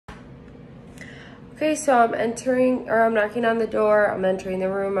Okay, so I'm knocking on the door, I'm entering the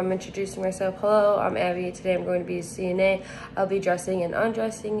room, I'm introducing myself. Hello, I'm Abby. Today I'm going to be a CNA. I'll be dressing and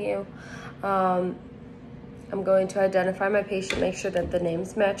undressing you. I'm going to identify my patient, make sure that the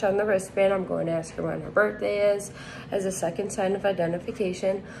names match on the wristband. I'm going to ask her when her birthday is as a second sign of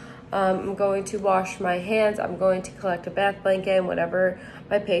identification. I'm going to wash my hands. I'm going to collect a bath blanket and whatever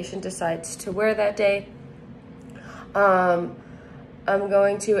my patient decides to wear that day. I'm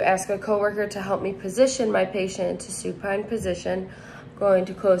going to ask a coworker to help me position my patient into supine position. I'm going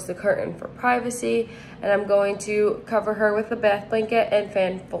to close the curtain for privacy, and I'm going to cover her with a bath blanket and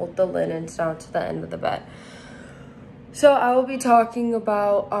fan fold the linens down to the end of the bed. So I will be talking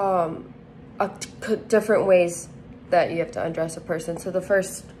about different ways that you have to undress a person. So the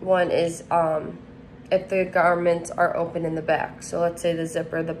first one is if the garments are open in the back. So let's say the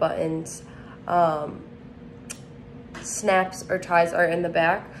zipper, the buttons, snaps or ties are in the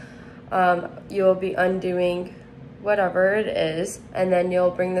back. You'll be undoing whatever it is, and then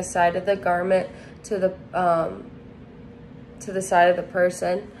you'll bring the side of the garment to the side of the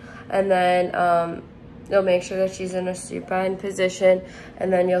person, and then you'll make sure that she's in a supine position,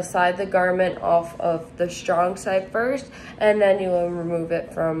 and then you'll slide the garment off of the strong side first, and then you will remove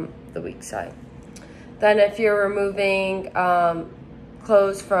it from the weak side. Then if you're removing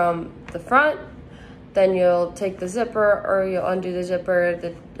clothes from the front, then you'll take the zipper, or you'll undo the zipper,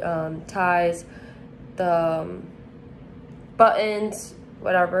 the ties, the buttons,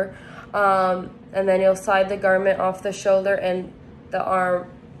 whatever. And then you'll slide the garment off the shoulder and the arm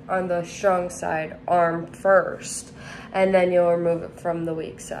on the strong side, arm first. And then you'll remove it from the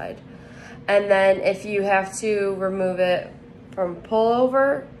weak side. And then if you have to remove it from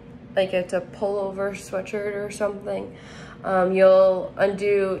pullover, like it's a pullover sweatshirt or something, you'll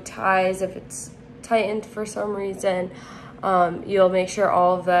undo ties if it's tightened for some reason. You'll make sure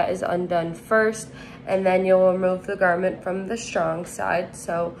all of that is undone first, and then you'll remove the garment from the strong side.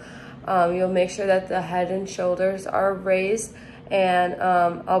 So you'll make sure that the head and shoulders are raised, and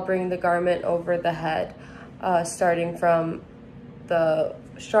I'll bring the garment over the head, starting from the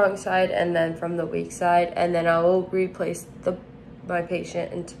strong side and then from the weak side, and then I will replace my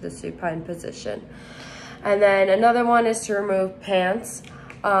patient into the supine position. And then another one is to remove pants.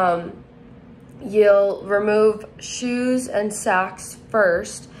 You'll remove shoes and socks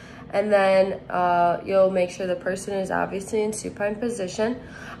first, and then you'll make sure the person is obviously in supine position.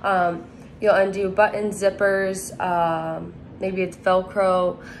 You'll undo buttons, zippers, maybe it's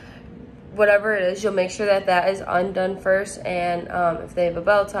Velcro, whatever it is. You'll make sure that that is undone first, and if they have a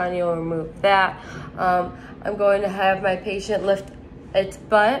belt on, you'll remove that. I'm going to have my patient lift its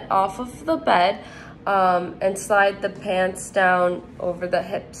butt off of the bed and slide the pants down over the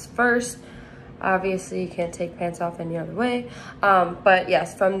hips first. Obviously, you can't take pants off any other way. But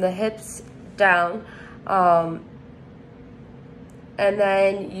yes, from the hips down. And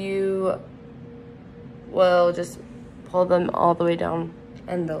then you will just pull them all the way down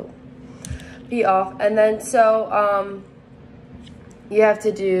and they'll be off. And then so you have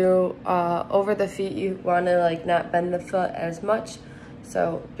to do over the feet. You want to like not bend the foot as much.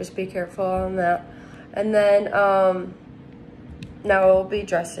 So just be careful on that. And then now we'll be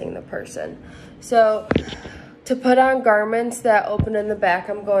dressing the person. So to put on garments that open in the back,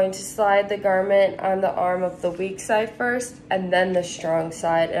 I'm going to slide the garment on the arm of the weak side first and then the strong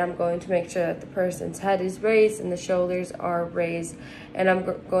side. And I'm going to make sure that the person's head is raised and the shoulders are raised. And I'm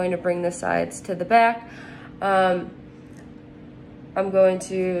going to bring the sides to the back. I'm going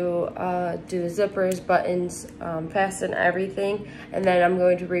to do the zippers, buttons, fasten everything. And then I'm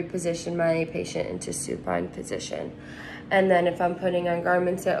going to reposition my patient into supine position. And then if I'm putting on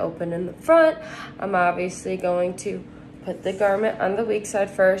garments that open in the front, I'm obviously going to put the garment on the weak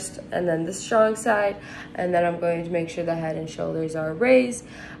side first and then the strong side. And then I'm going to make sure the head and shoulders are raised.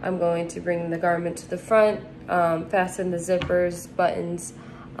 I'm going to bring the garment to the front, fasten the zippers, buttons,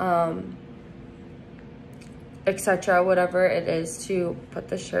 etc., whatever it is to put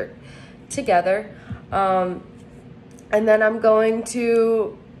the shirt together. And then I'm going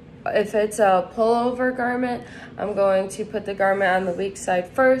to, if it's a pullover garment, I'm going to put the garment on the weak side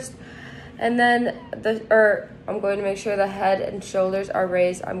first, and then I'm going to make sure the head and shoulders are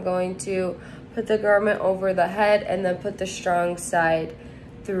raised. I'm going to put the garment over the head and then put the strong side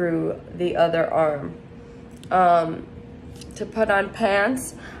through the other arm. To put on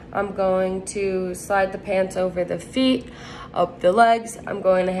pants, I'm going to slide the pants over the feet, up the legs. I'm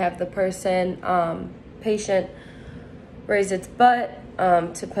going to have the patient raise its butt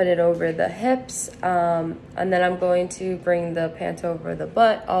to put it over the hips, and then I'm going to bring the pants over the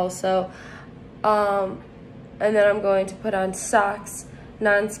butt also, and then I'm going to put on socks,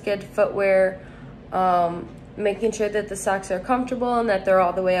 non-skid footwear, making sure that the socks are comfortable and that they're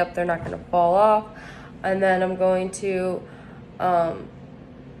all the way up, they're not going to fall off. And then I'm going to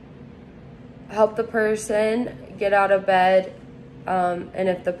help the person get out of bed, and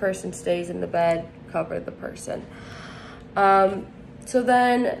if the person stays in the bed, cover the person. So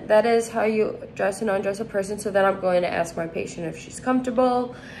then that is how you dress and undress a person. So then I'm going to ask my patient if she's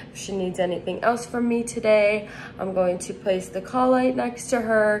comfortable, if she needs anything else from me today. I'm going to place the call light next to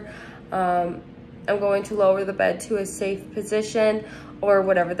her. I'm going to lower the bed to a safe position or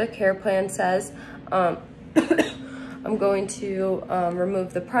whatever the care plan says. I'm going to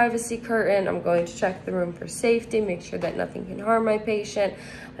remove the privacy curtain. I'm going to check the room for safety, make sure that nothing can harm my patient,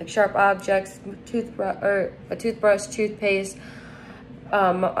 like sharp objects, a toothbrush, toothpaste,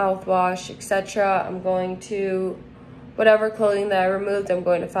 mouthwash, etc. I'm going to, whatever clothing that I removed, I'm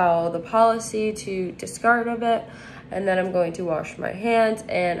going to follow the policy to discard of it, and then I'm going to wash my hands,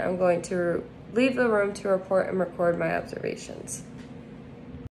 and I'm going to leave the room to report and record my observations.